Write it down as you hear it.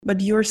but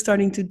you're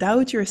starting to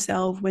doubt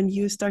yourself, when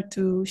you start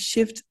to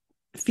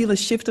feel a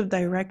shift of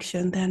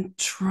direction, then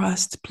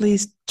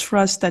please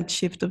trust that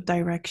shift of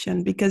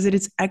direction, because it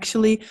is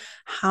actually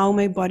how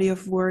my body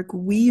of work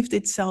weaved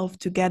itself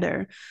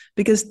together.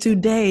 Because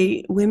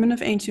today, Women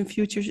of Ancient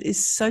Futures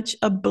is such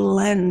a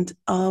blend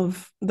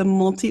of the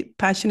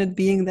multi-passionate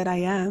being that I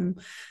am.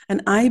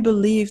 And I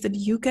believe that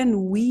you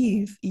can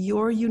weave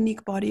your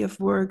unique body of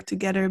work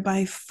together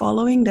by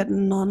following that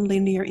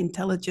non-linear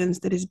intelligence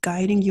that is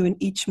guiding you in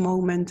each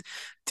moment,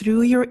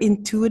 through your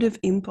intuitive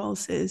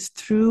impulses,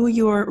 through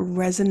your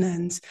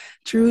resonance,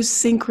 through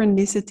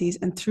synchronicities,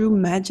 and through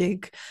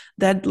magic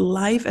that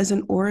life as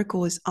an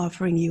oracle is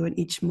offering you in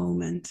each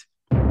moment.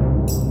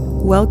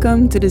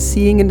 Welcome to the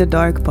Seeing in the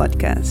Dark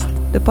podcast,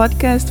 the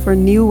podcast for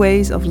new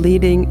ways of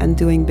leading and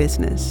doing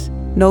business.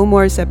 No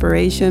more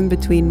separation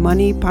between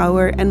money,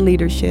 power, and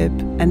leadership,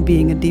 and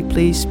being a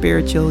deeply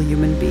spiritual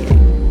human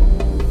being.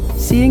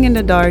 Seeing in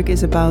the Dark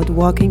is about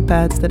walking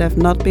paths that have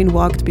not been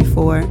walked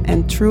before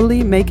and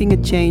truly making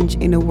a change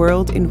in a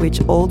world in which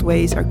old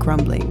ways are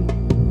crumbling.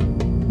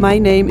 My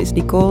name is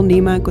Nicole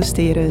Nima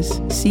Costeres,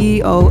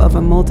 CEO of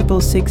a multiple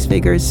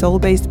six-figure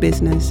soul-based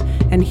business,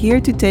 and here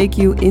to take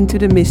you into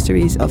the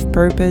mysteries of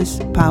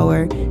purpose,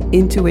 power,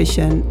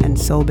 intuition, and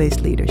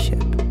soul-based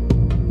leadership.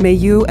 May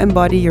you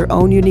embody your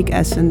own unique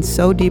essence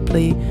so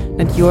deeply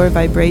that your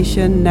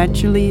vibration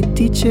naturally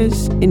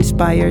teaches,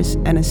 inspires,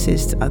 and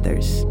assists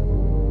others.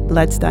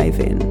 Let's dive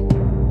in.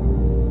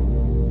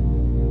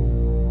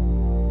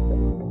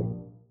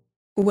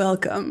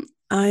 Welcome.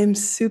 I'm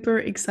super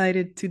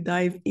excited to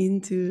dive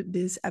into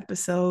this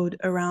episode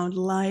around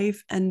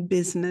life and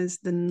business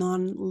the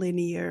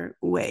non-linear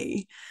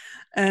way.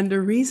 And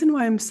the reason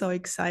why I'm so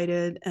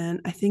excited,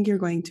 and I think you're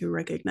going to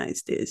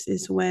recognize this,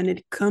 is when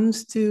it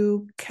comes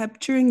to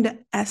capturing the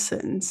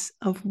essence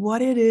of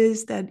what it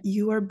is that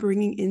you are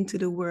bringing into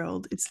the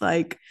world. It's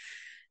like,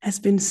 has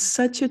been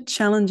such a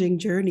challenging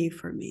journey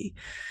for me.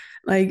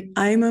 Like,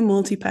 I'm a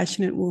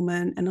multi-passionate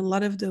woman, and a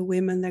lot of the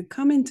women that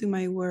come into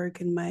my work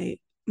and my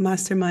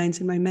masterminds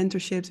and my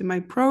mentorships and my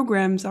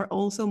programs are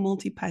also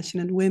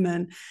multi-passionate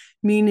women,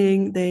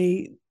 meaning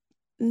they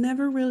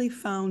never really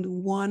found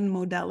one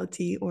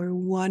modality or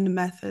one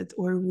method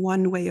or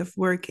one way of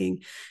working.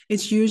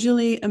 It's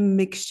usually a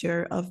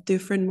mixture of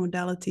different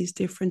modalities,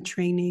 different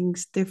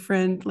trainings,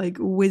 different like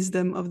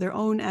wisdom of their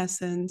own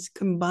essence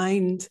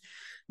combined,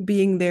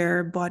 being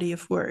their body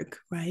of work,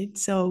 right?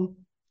 So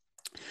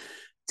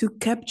to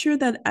capture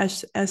that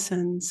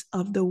essence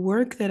of the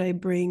work that I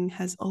bring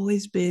has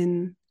always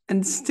been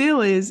and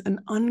still is an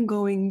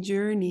ongoing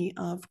journey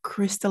of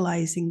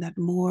crystallizing that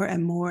more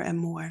and more and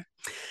more.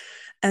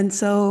 And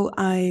so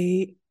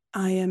I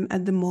am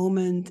at the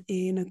moment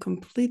in a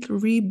complete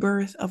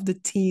rebirth of the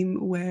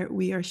team, where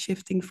we are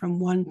shifting from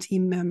one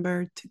team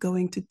member to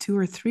going to 2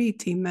 or 3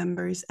 team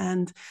members.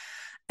 And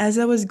as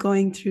I was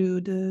going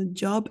through the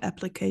job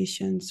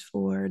applications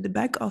for the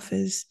back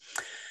office,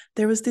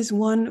 there was this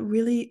one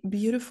really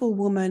beautiful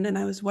woman, and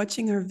I was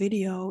watching her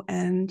video,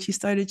 and she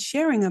started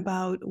sharing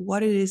about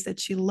what it is that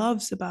she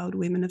loves about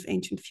Women of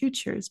Ancient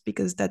Futures,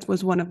 because that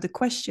was one of the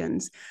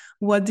questions.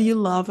 What do you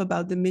love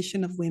about the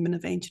mission of Women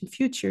of Ancient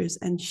Futures?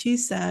 And she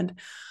said,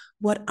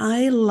 what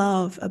I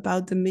love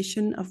about the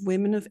mission of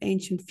Women of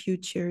Ancient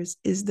Futures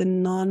is the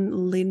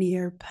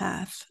non-linear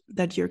path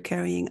that you're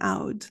carrying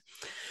out.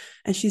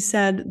 And she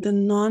said, the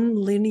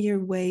non-linear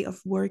way of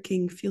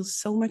working feels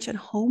so much at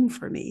home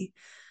for me.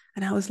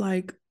 And I was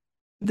like,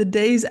 the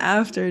days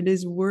after,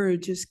 this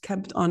word just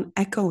kept on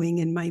echoing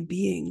in my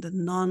being, the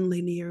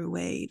non-linear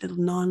way, the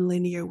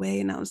non-linear way.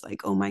 And I was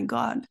like, oh my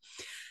God,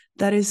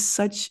 that is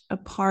such a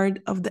part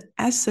of the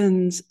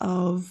essence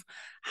of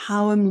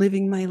how I'm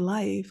living my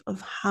life,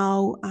 of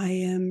how I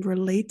am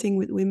relating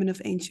with Women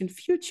of Ancient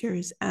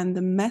Futures and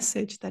the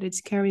message that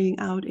it's carrying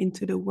out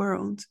into the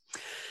world.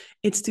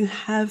 It's to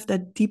have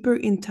that deeper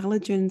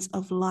intelligence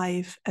of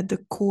life at the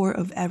core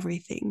of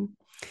everything.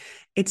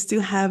 It's to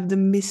have the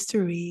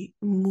mystery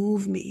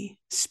move me,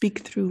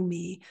 speak through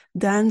me,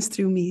 dance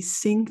through me,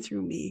 sing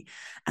through me,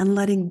 and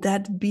letting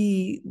that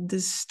be the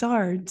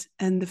start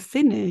and the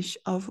finish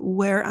of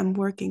where I'm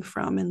working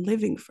from and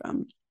living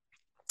from.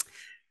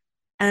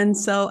 And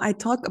so I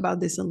talk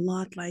about this a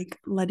lot, like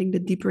letting the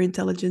deeper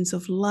intelligence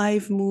of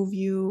life move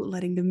you,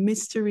 letting the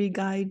mystery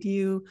guide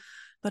you,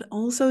 but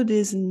also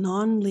this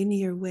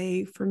non-linear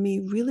way for me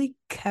really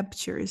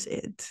captures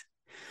it.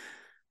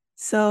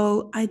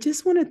 So I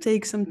just want to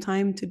take some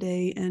time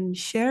today and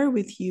share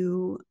with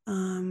you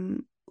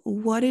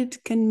what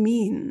it can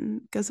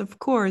mean. Because, of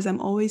course,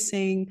 I'm always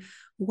saying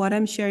what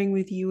I'm sharing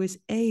with you is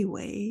a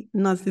way,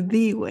 not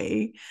the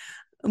way.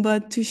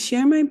 But to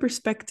share my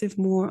perspective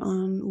more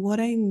on what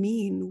I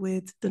mean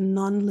with the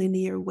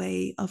non-linear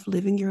way of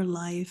living your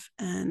life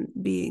and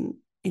being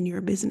in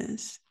your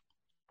business.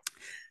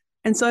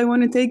 And so I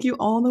want to take you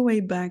all the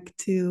way back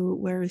to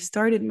where I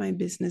started my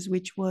business,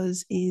 which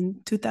was in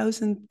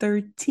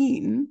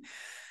 2013.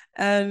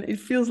 And it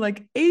feels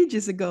like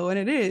ages ago, and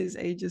it is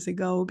ages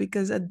ago,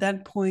 because at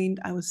that point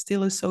I was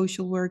still a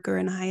social worker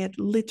and I had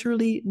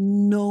literally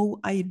no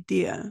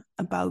idea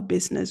about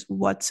business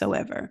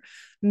whatsoever.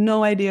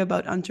 No idea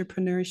about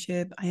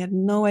entrepreneurship. I had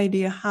no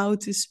idea how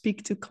to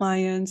speak to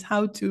clients,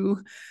 how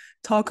to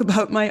talk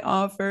about my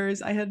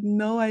offers. I had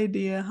no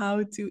idea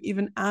how to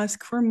even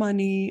ask for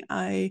money.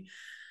 I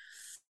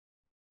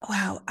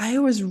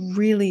was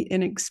really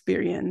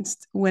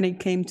inexperienced when it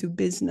came to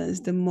business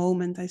the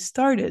moment I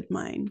started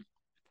mine.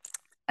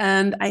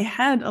 And I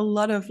had a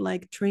lot of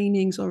like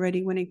trainings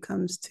already when it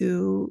comes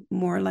to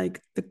more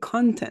like the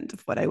content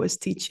of what I was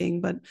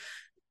teaching, but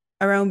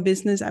around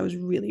business, I was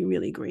really,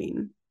 really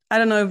green. I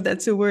don't know if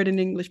that's a word in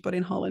English, but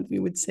in Holland we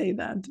would say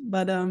that.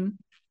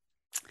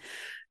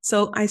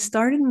 So I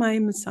started my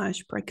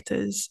massage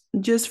practice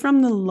just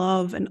from the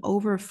love and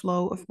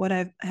overflow of what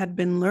I had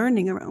been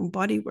learning around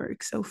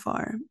bodywork so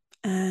far.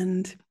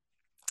 And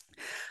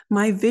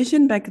my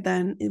vision back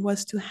then it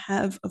was to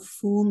have a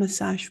full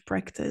massage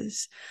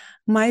practice.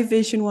 My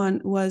vision one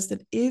was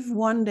that if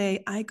one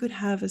day I could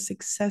have a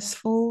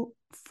successful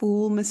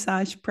full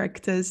massage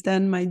practice,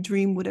 then my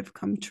dream would have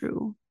come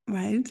true,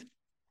 right?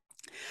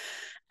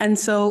 And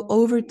so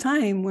over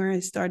time, where I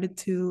started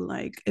to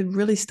like, it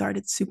really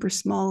started super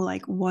small,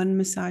 like one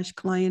massage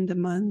client a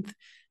month,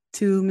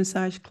 two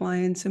massage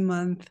clients a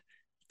month,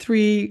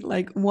 three,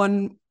 like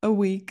one a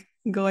week,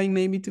 going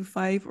maybe to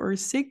five or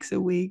six a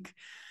week.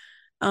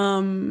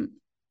 Um,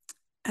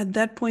 at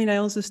that point, I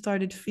also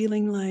started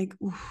feeling like,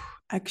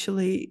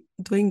 actually,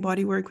 doing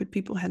body work with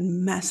people had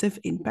massive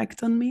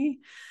impact on me.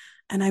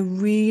 And I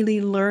really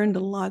learned a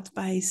lot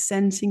by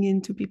sensing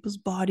into people's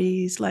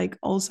bodies. Like,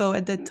 also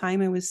at that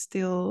time, I was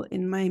still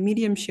in my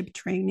mediumship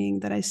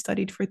training that I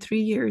studied for 3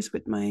 years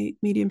with my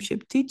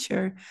mediumship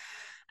teacher.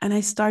 And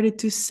I started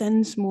to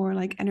sense more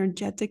like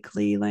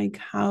energetically, like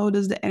how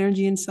does the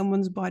energy in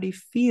someone's body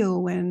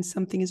feel when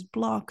something is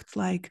blocked?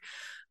 Like,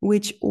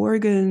 which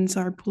organs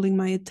are pulling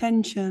my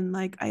attention?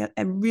 Like, I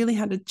really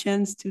had a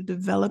chance to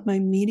develop my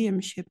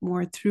mediumship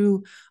more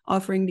through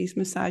offering these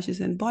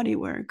massages and body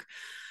work.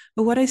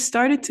 But what I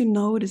started to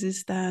notice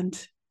is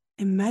that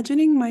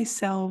imagining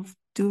myself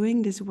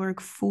doing this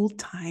work full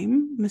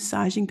time,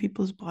 massaging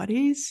people's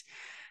bodies,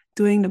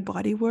 doing the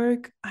body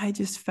work, I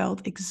just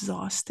felt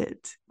exhausted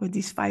with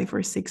these five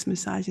or six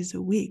massages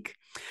a week.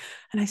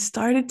 And I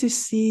started to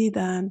see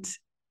that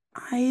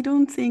I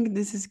don't think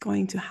this is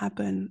going to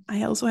happen.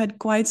 I also had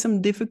quite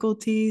some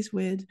difficulties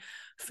with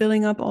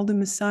filling up all the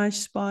massage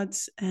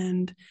spots,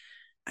 and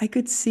I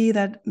could see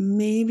that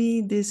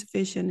maybe this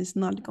vision is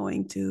not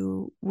going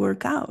to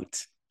work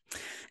out.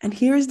 And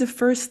here's the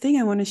first thing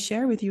I want to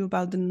share with you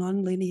about the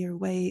nonlinear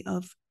way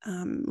of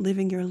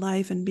living your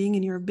life and being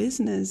in your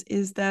business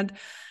is that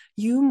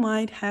you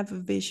might have a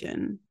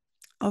vision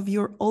of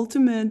your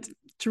ultimate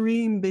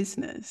dream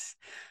business.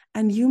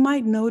 And you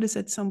might notice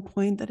at some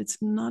point that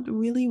it's not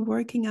really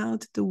working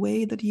out the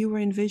way that you were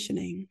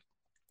envisioning.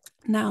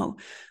 Now,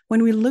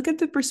 when we look at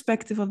the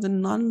perspective of the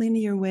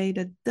nonlinear way,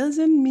 that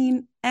doesn't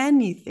mean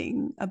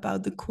anything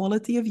about the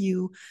quality of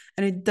you,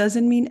 and it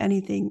doesn't mean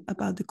anything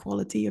about the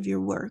quality of your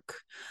work.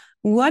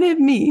 What it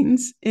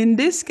means, in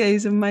this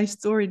case of my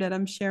story that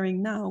I'm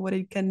sharing now, what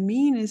it can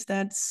mean is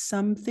that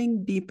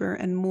something deeper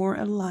and more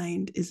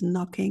aligned is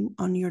knocking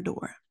on your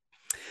door.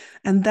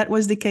 And that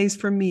was the case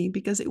for me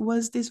because it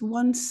was this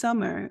one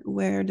summer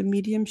where the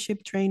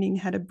mediumship training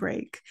had a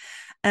break.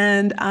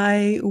 And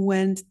I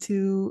went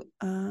to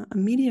a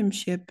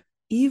mediumship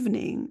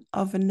evening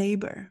of a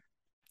neighbor.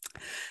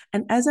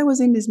 And as I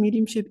was in this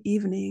mediumship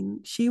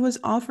evening, she was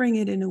offering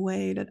it in a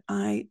way that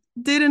I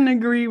didn't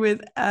agree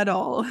with at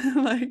all.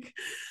 Like,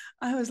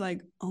 I was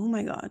like, oh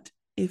my God,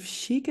 if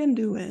she can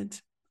do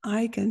it,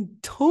 I can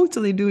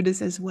totally do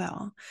this as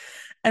well.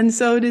 And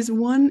so, this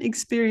one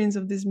experience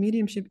of this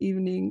mediumship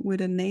evening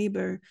with a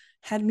neighbor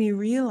had me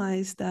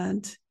realize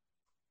that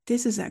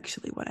this is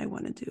actually what I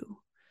want to do.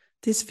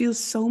 This feels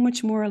so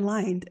much more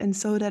aligned. And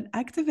so that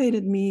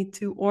activated me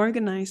to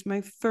organize my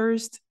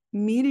first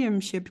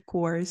mediumship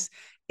course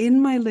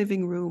in my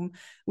living room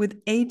with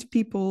 8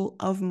 people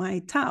of my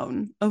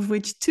town, of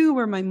which 2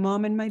 were my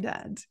mom and my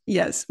dad.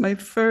 Yes, my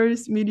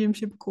first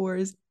mediumship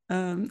course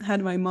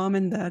had my mom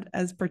and dad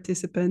as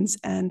participants.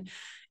 And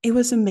it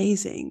was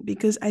amazing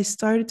because I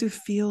started to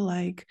feel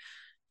like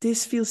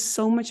this feels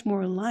so much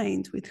more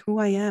aligned with who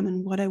I am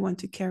and what I want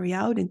to carry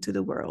out into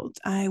the world.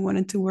 I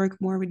wanted to work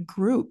more with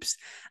groups.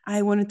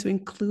 I wanted to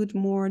include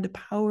more the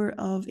power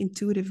of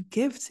intuitive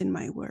gifts in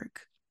my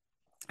work.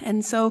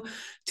 And so,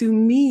 to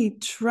me,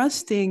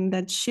 trusting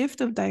that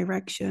shift of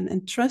direction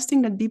and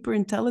trusting that deeper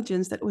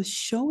intelligence that was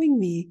showing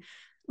me,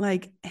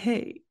 like,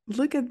 hey,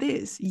 look at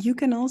this, you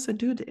can also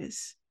do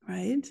this,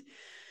 right?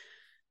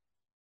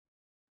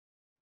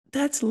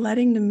 That's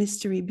letting the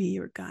mystery be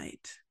your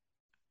guide.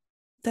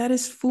 That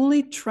is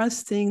fully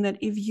trusting that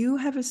if you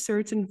have a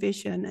certain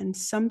vision and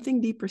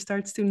something deeper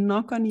starts to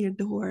knock on your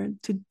door,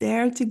 to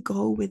dare to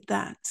go with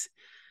that.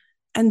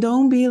 And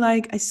don't be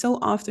like, I so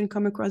often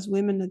come across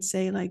women that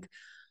say, like,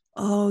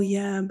 oh,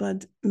 yeah,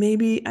 but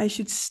maybe I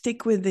should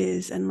stick with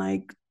this and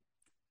like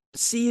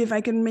see if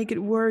I can make it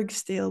work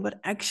still, but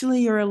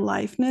actually your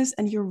aliveness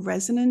and your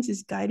resonance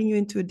is guiding you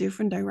into a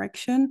different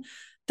direction.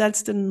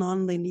 That's the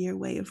nonlinear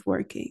way of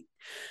working.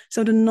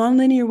 So the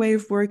nonlinear way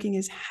of working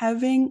is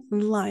having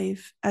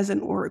life as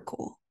an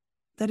oracle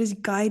that is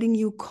guiding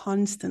you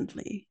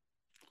constantly.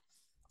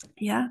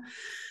 Yeah.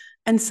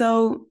 And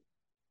so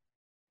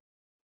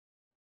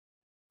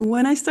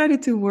when I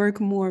started to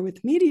work more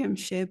with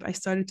mediumship, I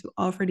started to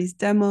offer these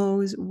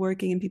demos,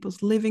 working in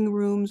people's living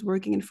rooms,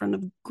 working in front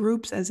of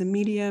groups as a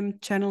medium,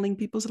 channeling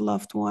people's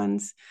loved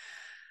ones.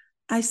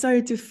 I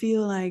started to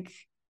feel like,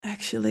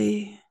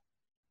 actually,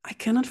 I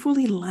cannot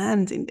fully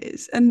land in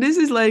this. And this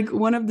is like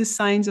one of the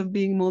signs of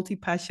being multi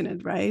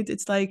passionate, right?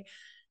 It's like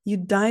you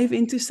dive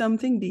into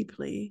something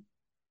deeply,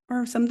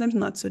 or sometimes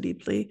not so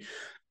deeply.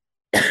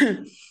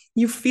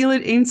 You feel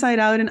it inside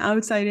out and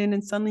outside in,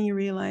 and suddenly you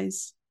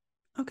realize,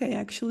 okay,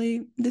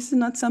 actually, this is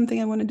not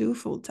something I want to do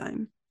full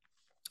time.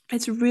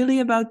 It's really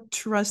about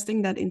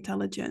trusting that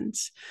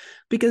intelligence,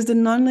 because the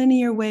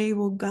nonlinear way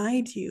will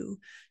guide you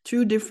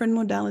through different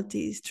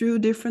modalities, through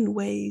different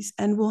ways,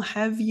 and will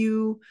have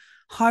you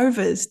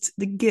harvest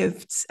the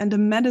gifts and the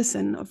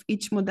medicine of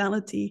each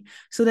modality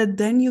so that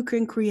then you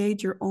can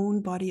create your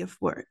own body of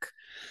work.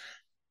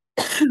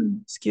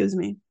 Excuse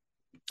me.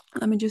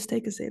 Let me just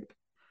take a sip.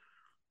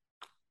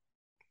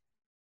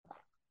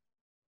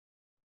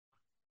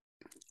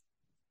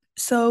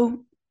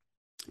 So,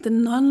 the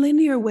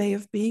nonlinear way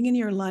of being in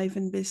your life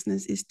and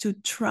business is to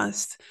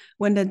trust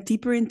when that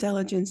deeper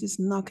intelligence is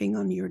knocking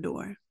on your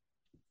door.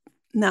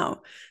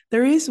 Now,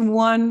 there is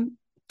one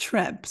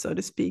trap, so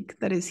to speak,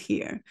 that is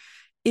here.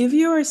 If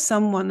you are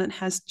someone that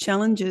has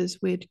challenges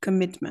with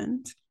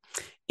commitment,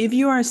 if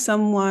you are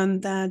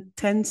someone that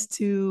tends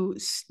to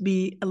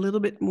be a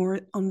little bit more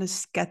on the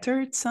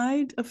scattered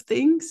side of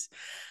things,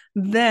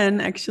 then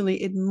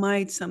actually it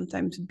might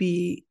sometimes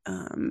be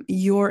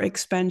your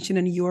expansion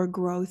and your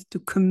growth to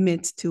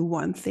commit to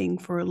one thing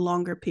for a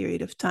longer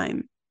period of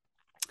time.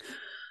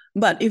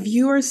 But if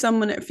you are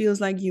someone that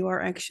feels like you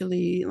are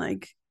actually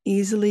like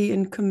easily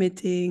in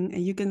committing,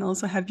 and you can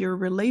also have your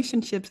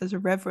relationships as a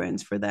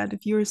reference for that.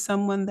 If you're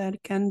someone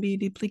that can be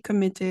deeply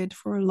committed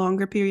for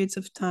longer periods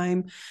of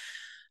time,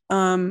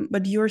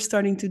 but you're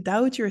starting to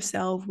doubt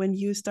yourself when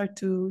you start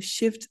to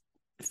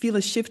feel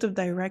a shift of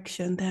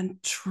direction, then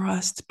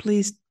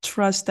please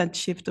trust that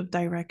shift of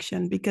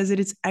direction, because it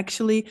is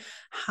actually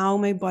how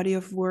my body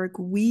of work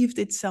weaved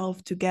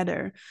itself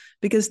together.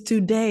 Because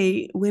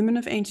today, Women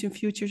of Ancient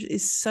Futures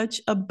is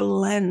such a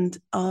blend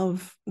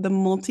of the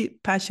multi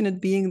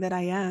passionate being that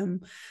I am.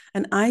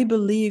 And I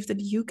believe that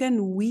you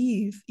can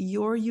weave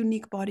your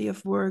unique body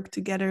of work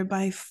together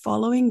by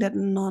following that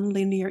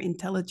non-linear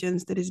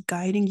intelligence that is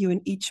guiding you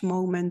in each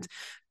moment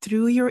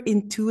through your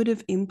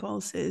intuitive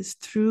impulses,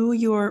 through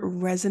your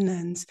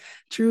resonance,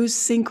 through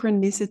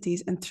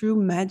synchronicities, and through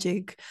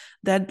magic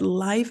that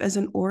life as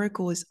an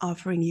oracle is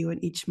offering you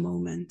in each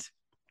moment.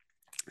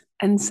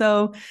 And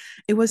so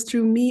it was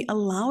through me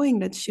allowing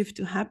that shift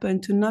to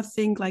happen, to not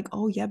think like,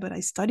 oh, yeah, but I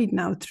studied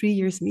now 3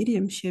 years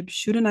mediumship.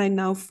 Shouldn't I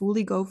now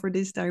fully go for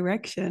this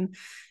direction?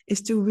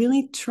 Is to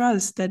really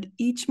trust that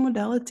each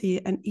modality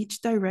and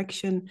each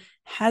direction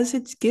has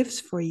its gifts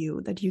for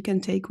you that you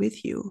can take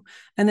with you.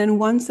 And then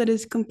once that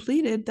is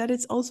completed, that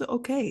it's also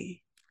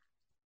okay.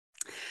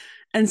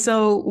 And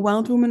so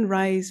Wild Woman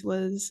Rise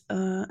was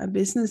a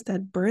business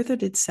that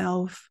birthed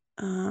itself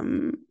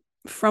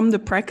from the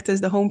practice,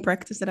 the home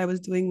practice that I was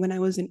doing when I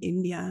was in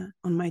India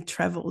on my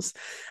travels.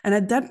 And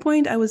at that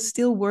point, I was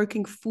still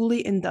working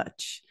fully in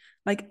Dutch.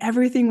 Like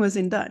everything was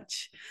in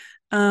Dutch.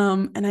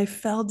 And I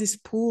felt this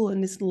pull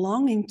and this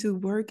longing to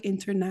work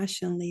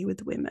internationally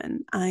with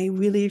women. I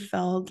really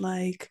felt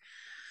like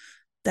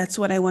that's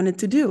what I wanted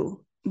to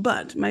do.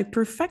 But my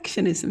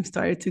perfectionism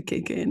started to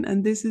kick in.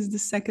 And this is the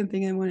second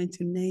thing I wanted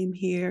to name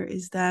here,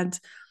 is that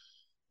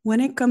when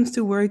it comes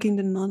to working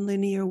the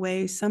nonlinear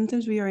way,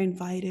 sometimes we are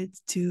invited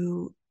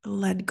to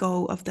let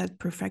go of that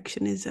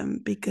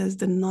perfectionism, because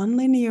the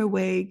nonlinear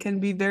way can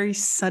be very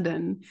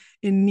sudden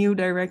in new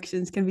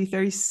directions, can be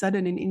very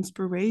sudden in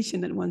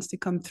inspiration that wants to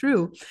come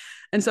through.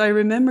 And so I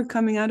remember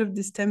coming out of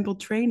this temple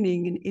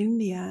training in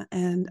India,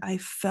 and I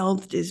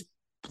felt this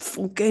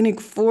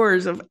volcanic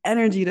force of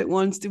energy that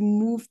wants to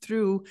move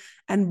through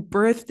and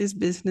birth this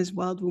business,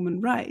 Wild Woman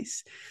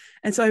Rise.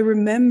 And so I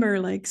remember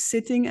like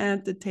sitting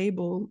at the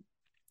table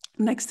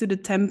next to the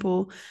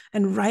temple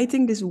and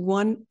writing this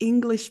one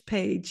English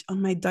page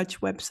on my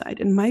Dutch website.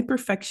 And my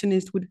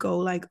perfectionist would go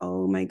like,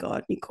 oh my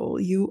God, Nicole,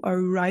 you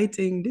are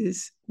writing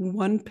this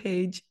one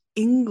page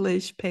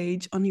English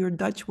page on your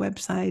Dutch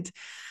website.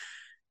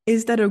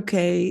 Is that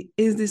okay?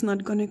 Is this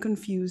not going to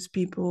confuse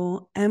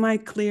people? Am I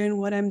clear in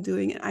what I'm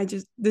doing?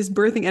 And this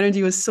birthing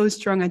energy was so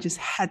strong, I just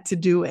had to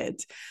do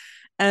it.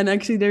 And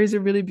actually, there is a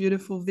really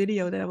beautiful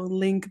video that I will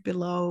link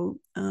below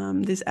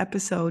this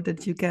episode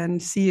that you can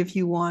see if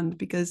you want,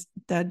 because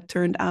that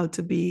turned out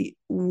to be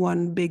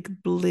one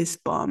big bliss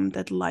bomb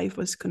that life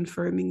was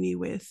confirming me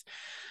with.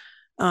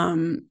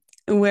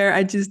 Where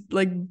I just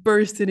like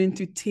bursted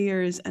into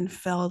tears and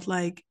felt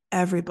like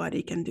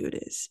everybody can do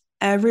this.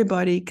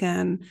 Everybody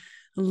can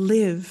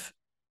live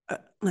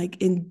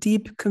like in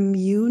deep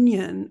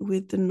communion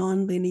with the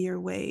non-linear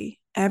way.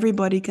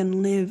 Everybody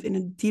can live in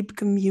a deep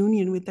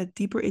communion with that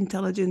deeper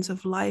intelligence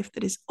of life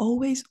that is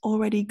always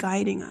already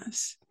guiding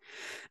us.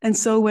 And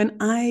so when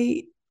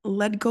I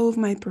let go of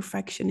my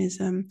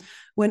perfectionism,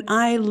 when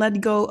I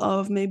let go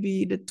of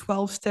maybe the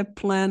 12-step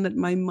plan that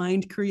my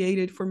mind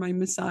created for my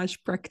massage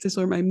practice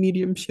or my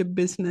mediumship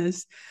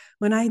business,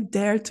 when I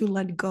dare to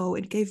let go,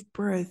 it gave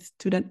birth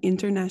to that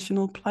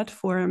international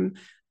platform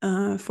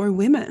for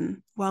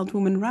women, Wild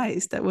Woman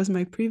Rise. That was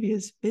my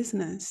previous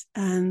business.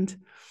 And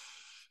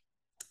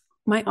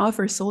my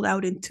offer sold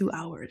out in 2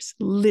 hours,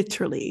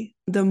 literally.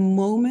 The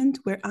moment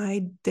where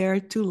I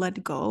dared to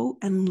let go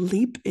and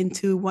leap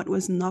into what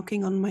was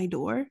knocking on my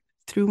door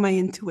through my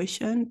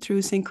intuition, through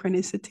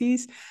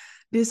synchronicities,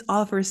 this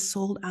offer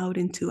sold out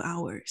in 2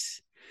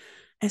 hours.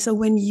 And so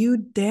when you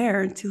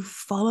dare to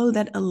follow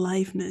that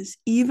aliveness,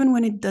 even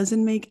when it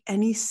doesn't make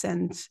any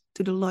sense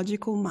to the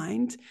logical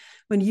mind,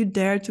 when you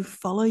dare to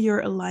follow your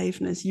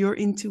aliveness, your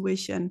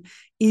intuition,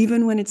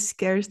 even when it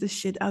scares the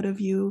shit out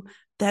of you,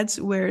 that's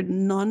where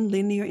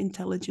non-linear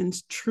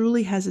intelligence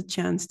truly has a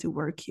chance to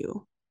work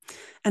you.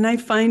 And I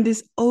find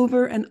this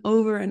over and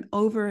over and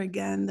over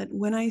again that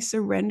when I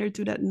surrender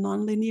to that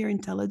non-linear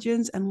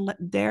intelligence and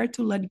dare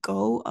to let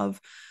go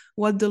of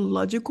what the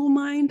logical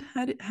mind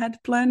had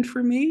planned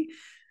for me,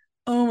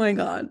 oh my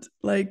God,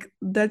 like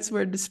that's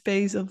where the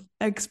space of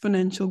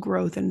exponential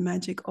growth and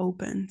magic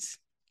opens.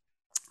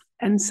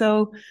 And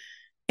so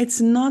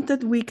it's not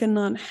that we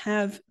cannot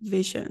have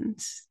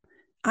visions.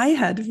 I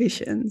had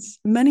visions,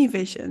 many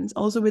visions,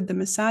 also with the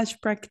massage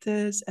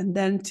practice, and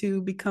then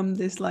to become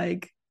this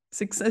like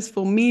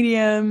successful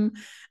medium,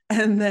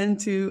 and then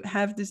to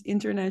have this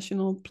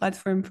international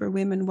platform for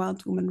women,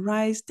 Wild Woman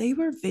Rise. They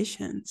were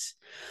visions.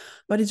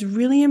 But it's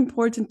really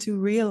important to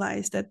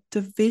realize that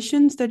the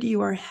visions that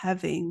you are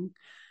having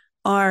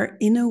are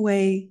in a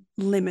way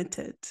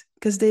limited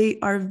because they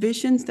are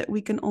visions that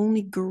we can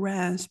only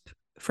grasp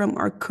from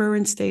our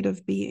current state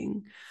of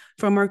being,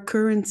 from our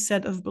current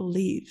set of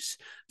beliefs,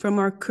 from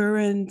our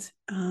current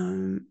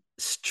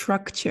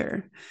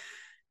structure.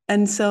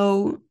 And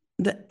so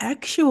the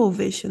actual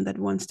vision that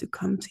wants to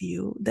come to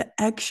you, the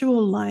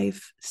actual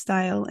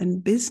lifestyle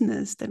and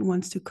business that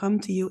wants to come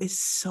to you is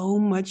so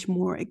much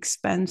more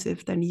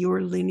expansive than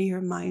your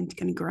linear mind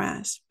can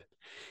grasp.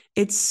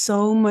 It's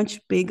so much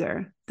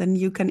bigger than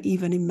you can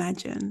even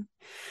imagine.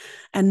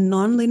 And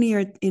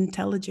nonlinear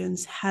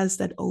intelligence has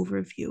that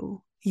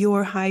overview.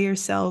 Your higher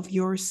self,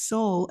 your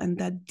soul, and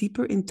that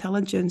deeper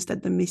intelligence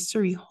that the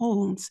mystery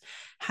holds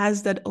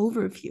has that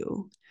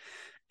overview.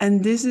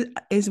 And this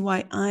is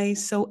why I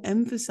so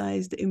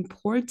emphasize the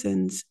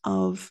importance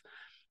of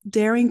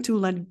daring to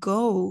let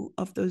go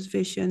of those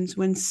visions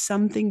when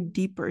something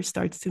deeper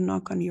starts to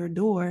knock on your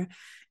door,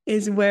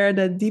 is where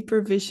the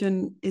deeper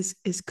vision is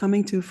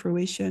coming to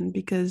fruition.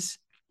 Because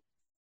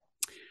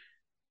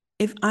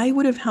if I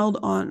would have held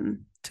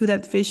on to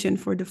that vision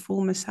for the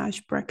full massage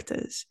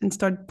practice and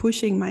start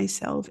pushing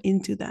myself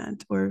into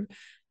that, or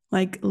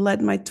like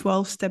let my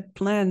 12-step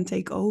plan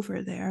take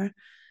over there,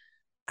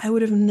 I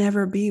would have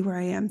never be where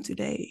I am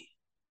today.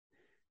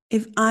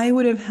 If I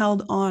would have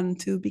held on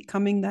to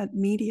becoming that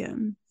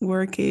medium,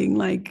 working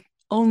like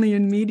only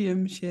in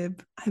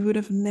mediumship, I would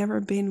have never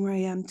been where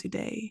I am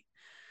today.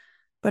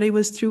 But it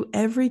was through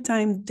every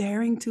time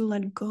daring to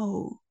let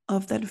go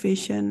of that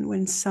vision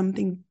when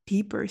something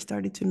deeper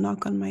started to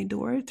knock on my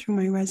door through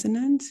my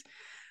resonance,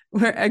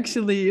 where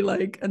actually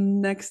like a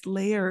next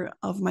layer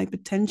of my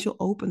potential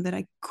opened that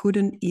I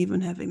couldn't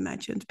even have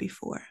imagined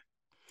before.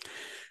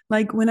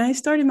 Like when I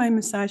started my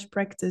massage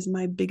practice,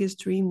 my biggest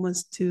dream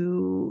was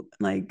to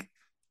like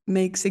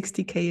make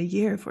 60K a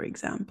year, for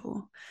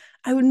example.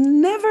 I would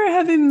never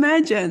have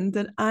imagined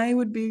that I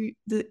would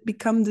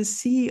become the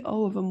CEO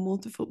of a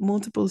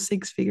multiple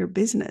six-figure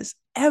business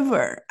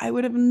ever. I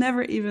would have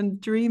never even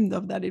dreamed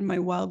of that in my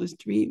wildest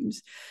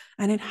dreams.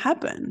 And it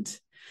happened.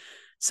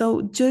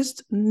 So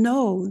just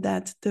know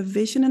that the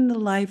vision and the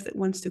life that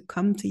wants to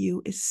come to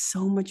you is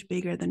so much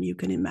bigger than you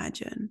can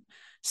imagine,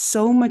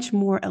 so much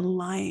more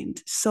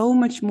aligned, so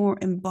much more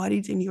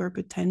embodied in your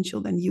potential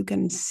than you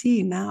can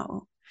see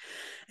now.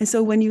 And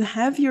so when you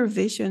have your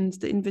visions,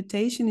 the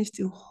invitation is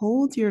to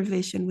hold your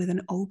vision with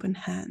an open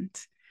hand,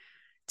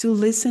 to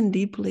listen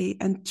deeply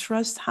and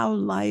trust how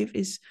life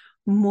is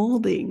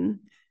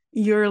molding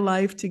your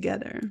life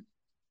together.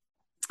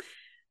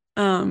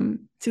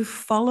 To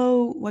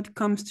follow what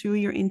comes through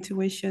your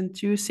intuition,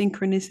 through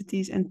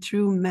synchronicities, and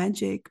through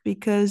magic,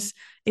 because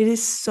it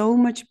is so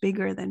much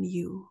bigger than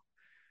you.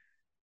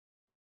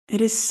 It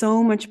is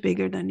so much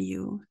bigger than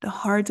you. The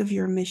heart of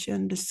your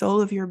mission, the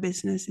soul of your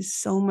business is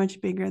so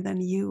much bigger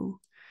than you.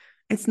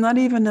 It's not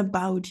even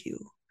about you.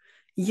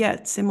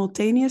 Yet,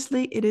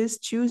 simultaneously, it is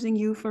choosing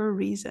you for a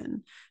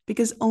reason,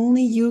 because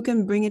only you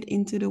can bring it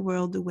into the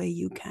world the way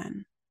you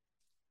can.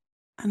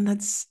 And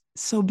that's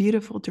so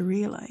beautiful to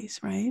realize,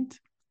 right?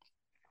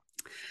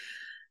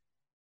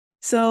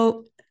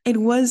 So it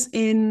was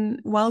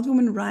in Wild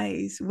Woman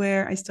Rise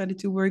where I started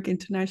to work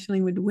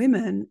internationally with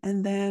women.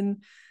 And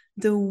then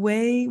the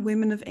way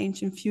Women of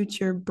Ancient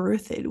Future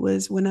birthed it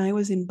was when I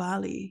was in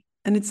Bali.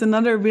 And it's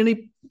another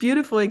really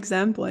beautiful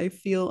example, I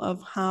feel,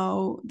 of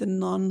how the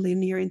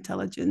non-linear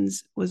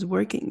intelligence was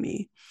working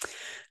me.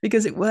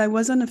 Because I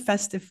was on a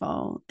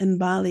festival in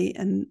Bali,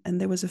 and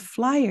there was a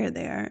flyer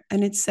there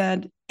and it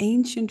said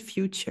Ancient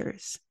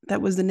Futures.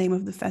 That was the name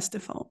of the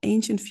festival,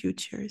 Ancient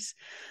Futures.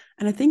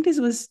 And I think this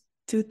was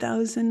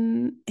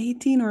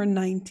 2018 or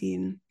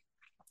 19.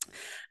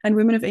 And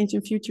Women of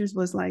Ancient Futures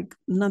was like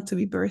not to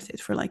be birthed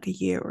for like a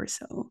year or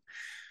so.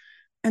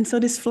 And so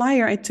this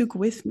flyer I took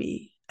with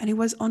me, and it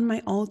was on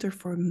my altar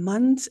for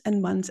months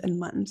and months and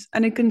months.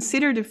 And I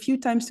considered a few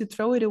times to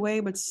throw it away,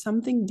 but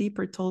something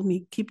deeper told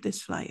me, keep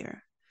this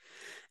flyer.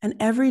 And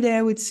every day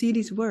I would see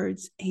these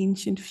words,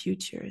 Ancient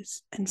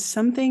Futures, and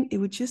something, it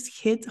would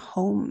just hit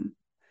home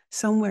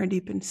somewhere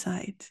deep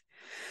inside.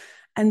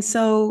 And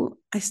so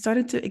I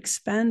started to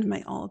expand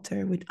my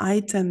altar with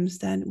items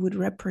that would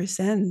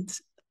represent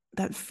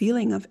that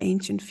feeling of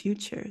ancient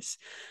futures.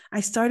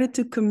 I started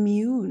to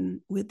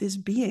commune with this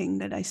being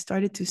that I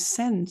started to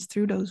sense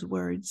through those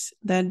words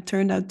that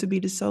turned out to be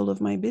the soul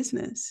of my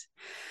business.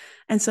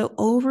 And so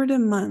over the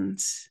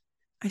months,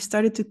 I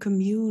started to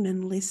commune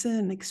and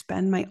listen,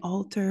 expand my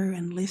altar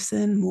and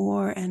listen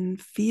more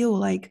and feel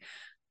like,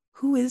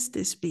 who is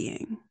this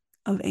being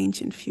of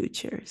ancient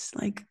futures?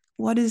 Like,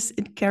 what is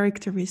its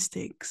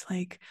characteristics?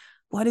 Like,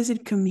 what is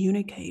it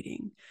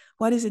communicating?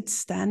 What is it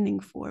standing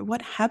for?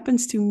 What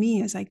happens to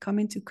me as I come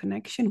into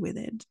connection with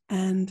it?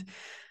 And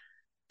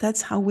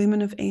that's how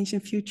Women of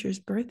Ancient Futures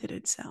birthed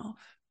itself.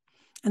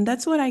 And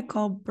that's what I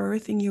call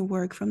birthing your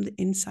work from the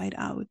inside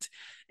out.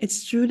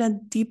 It's through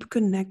that deep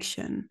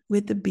connection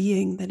with the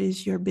being that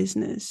is your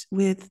business,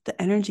 with the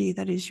energy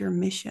that is your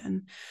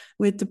mission,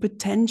 with the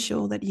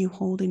potential that you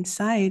hold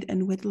inside,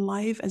 and with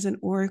life as an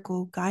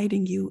oracle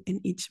guiding you in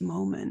each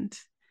moment.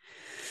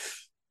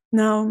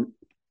 Now,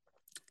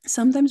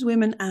 sometimes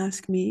women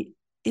ask me,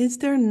 is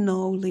there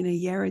no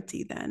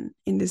linearity then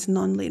in this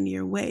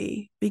non-linear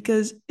way?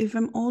 Because if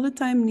I'm all the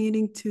time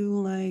needing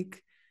to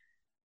like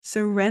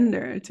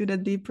surrender to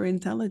that deeper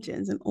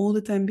intelligence and all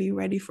the time be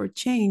ready for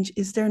change,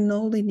 is there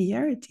no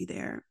linearity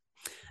there?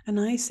 And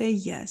I say,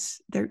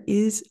 yes, there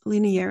is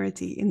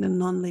linearity in the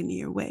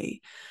non-linear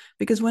way.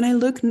 Because when I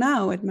look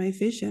now at my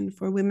vision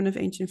for Women of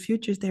Ancient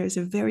Futures, there is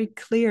a very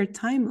clear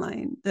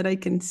timeline that I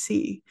can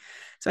see.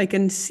 So I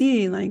can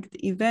see like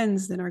the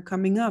events that are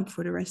coming up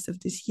for the rest of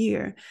this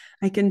year.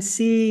 I can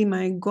see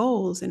my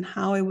goals and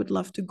how I would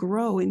love to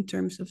grow in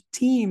terms of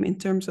team, in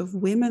terms of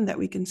women that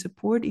we can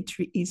support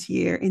each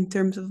year, in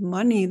terms of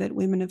money that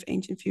Women of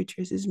Ancient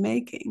Futures is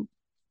making.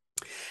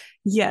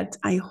 Yet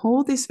I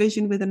hold this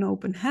vision with an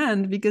open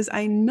hand because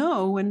I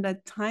know when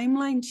that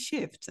timeline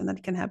shifts, and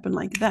that can happen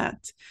like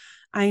that,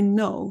 I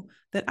know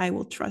that I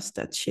will trust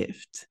that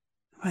shift.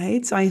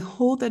 Right. So I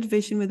hold that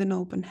vision with an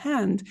open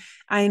hand.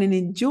 I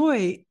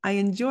enjoy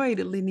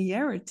the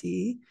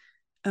linearity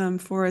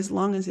for as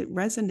long as it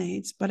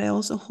resonates, but I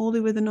also hold it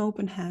with an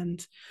open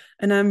hand.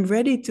 And I'm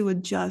ready to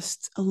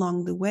adjust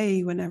along the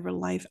way whenever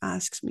life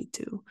asks me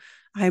to.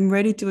 I'm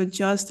ready to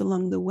adjust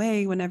along the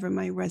way whenever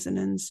my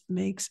resonance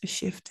makes a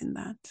shift in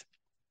that.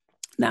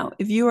 Now,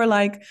 if you are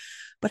like,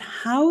 but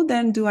how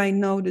then do I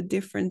know the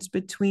difference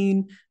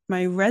between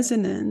my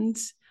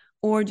resonance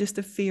or just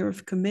a fear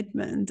of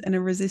commitment and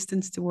a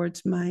resistance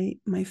towards my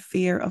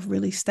fear of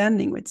really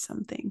standing with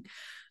something?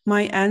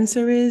 My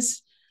answer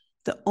is,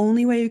 the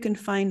only way you can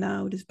find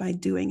out is by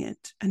doing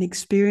it and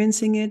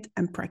experiencing it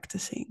and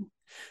practicing.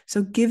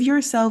 So give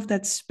yourself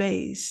that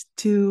space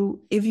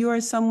to, if you are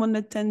someone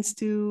that tends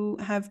to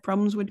have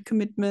problems with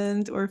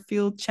commitment or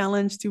feel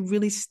challenged to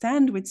really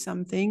stand with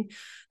something,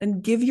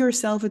 then give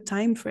yourself a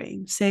time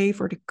frame. Say,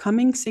 for the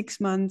coming 6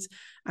 months,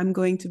 I'm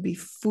going to be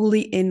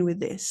fully in with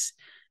this.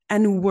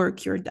 And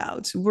work your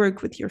doubts,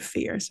 work with your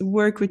fears,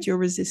 work with your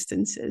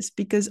resistances,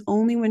 because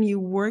only when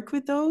you work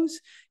with those,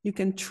 you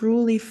can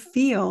truly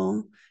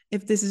feel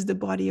if this is the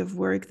body of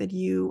work that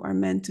you are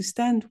meant to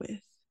stand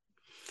with.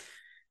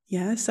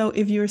 Yeah, so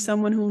if you're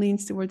someone who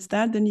leans towards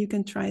that, then you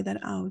can try that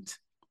out.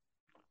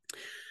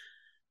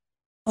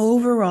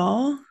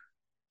 Overall,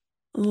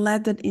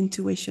 let that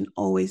intuition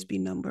always be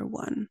number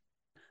one.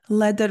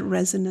 Let that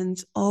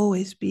resonance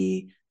always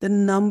be the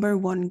number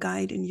one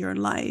guide in your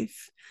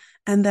life.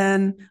 And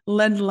then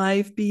let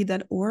life be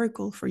that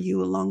oracle for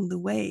you along the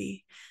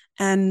way.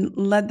 And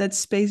let that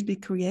space be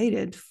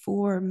created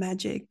for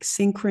magic,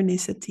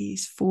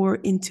 synchronicities, for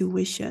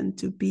intuition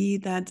to be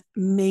that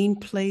main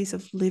place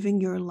of living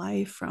your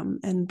life from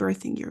and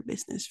birthing your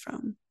business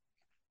from.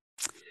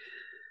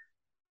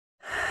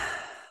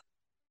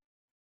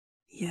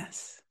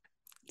 Yes.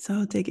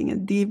 So taking a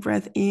deep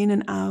breath in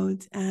and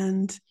out,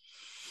 and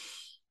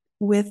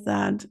with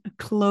that,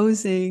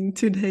 closing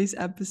today's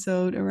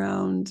episode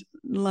around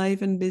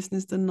life and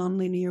business the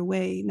nonlinear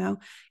way. Now,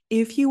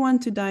 if you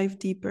want to dive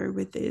deeper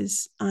with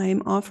this,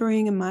 I'm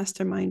offering a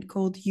mastermind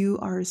called You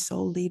Are a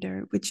Soul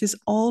Leader, which is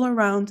all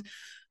around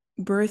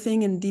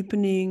birthing and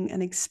deepening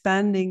and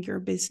expanding your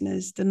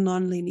business the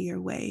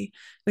non-linear way,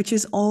 which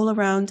is all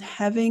around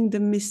having the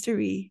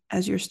mystery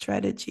as your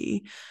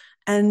strategy.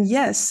 And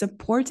yes,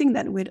 supporting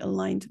that with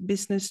aligned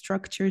business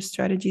structures,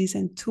 strategies,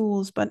 and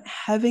tools, but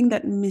having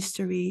that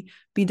mystery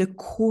be the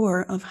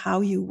core of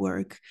how you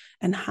work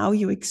and how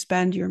you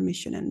expand your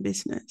mission and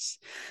business.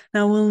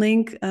 Now, we'll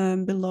link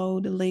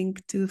below the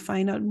link to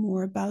find out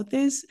more about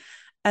this.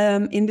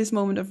 In this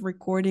moment of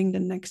recording, the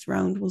next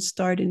round will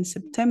start in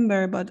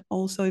September. But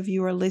also, if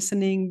you are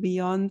listening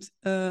beyond,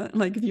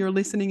 like if you're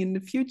listening in the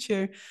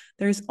future,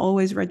 there's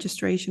always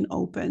registration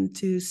open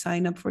to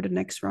sign up for the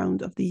next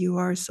round of the You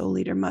Are a Soul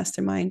Leader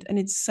Mastermind. And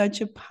it's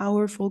such a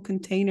powerful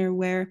container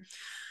where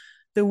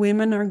the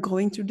women are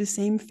going through the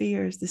same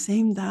fears, the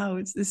same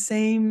doubts, the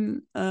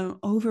same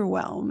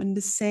overwhelm, and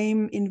the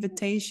same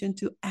invitation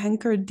to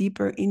anchor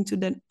deeper into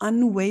that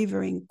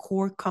unwavering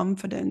core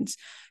confidence,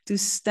 to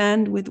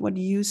stand with what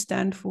you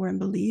stand for and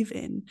believe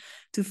in,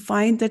 to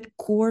find that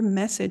core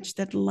message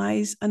that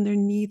lies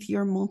underneath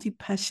your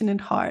multi-passionate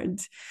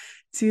heart,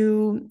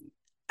 to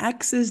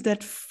access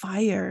that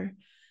fire,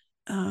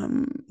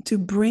 to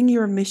bring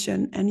your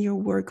mission and your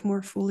work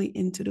more fully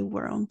into the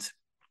world.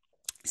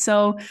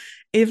 So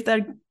if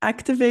that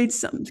activates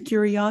some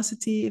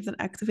curiosity, if that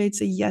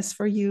activates a yes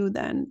for you,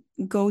 then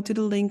go to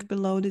the link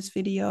below this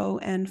video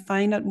and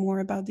find out more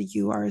about the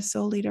You Are a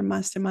Soul Leader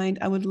Mastermind.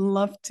 I would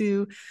love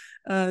to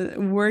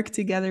work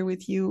together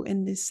with you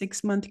in this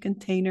 6-month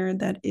container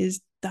that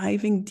is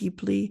diving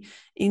deeply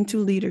into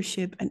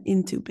leadership and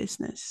into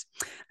business.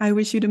 I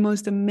wish you the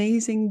most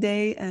amazing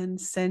day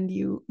and send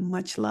you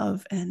much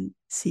love, and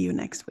see you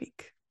next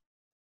week.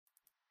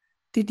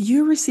 Did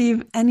you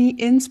receive any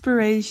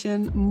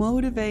inspiration,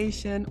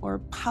 motivation, or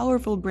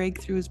powerful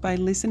breakthroughs by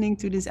listening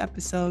to this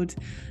episode?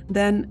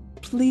 Then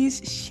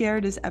please share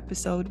this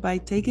episode by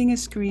taking a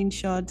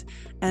screenshot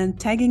and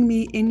tagging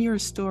me in your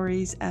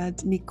stories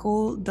at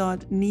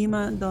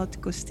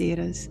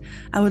nicole.nima.costeres.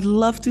 I would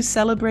love to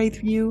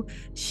celebrate you,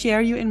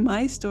 share you in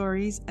my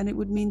stories, and it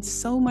would mean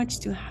so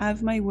much to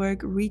have my work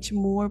reach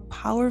more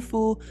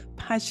powerful,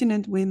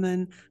 passionate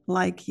women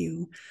like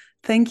you.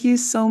 Thank you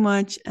so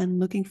much, and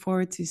looking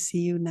forward to see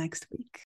you next week.